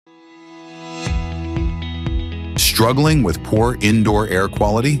Struggling with poor indoor air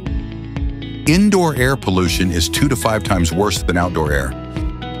quality? Indoor air pollution is 2 to 5 times worse than outdoor air.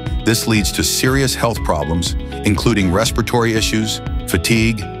 This leads to serious health problems, including respiratory issues,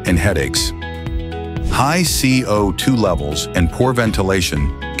 fatigue, and headaches. High CO2 levels and poor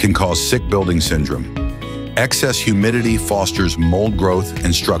ventilation can cause sick building syndrome. Excess humidity fosters mold growth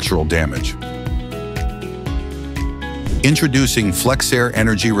and structural damage. Introducing DRI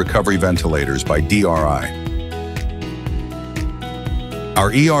Energy Recovery Ventilators by DRI. Our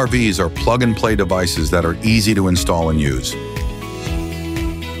ERVs are plug-and-play devices that are easy to install and use.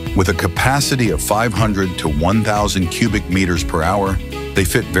 With a capacity of 500 to 1,000 cubic meters per hour, they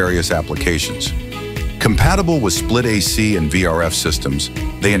fit various applications. Compatible with split AC and VRF systems,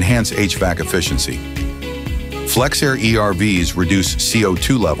 they enhance HVAC efficiency. FlexAir ERVs reduce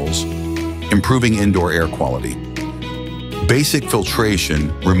CO2 levels, improving indoor air quality. Basic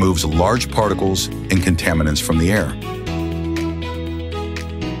filtration removes large particles and contaminants from the air.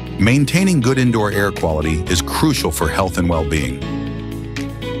 Maintaining good indoor air quality is crucial for health and well-being.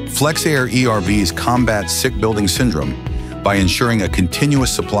 FlexAir ERVs combat sick building syndrome by ensuring a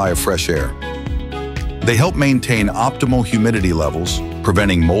continuous supply of fresh air. They help maintain optimal humidity levels,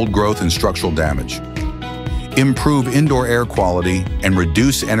 preventing mold growth and structural damage. Improve indoor air quality and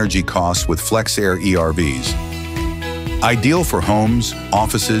reduce energy costs with FlexAir ERVs. Ideal for homes,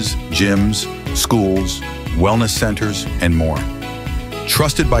 offices, gyms, schools, wellness centers, and more.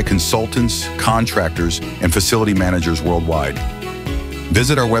 Trusted by consultants, contractors, and facility managers worldwide.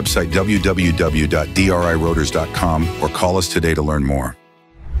 Visit our website www.drirotors.com or call us today to learn more.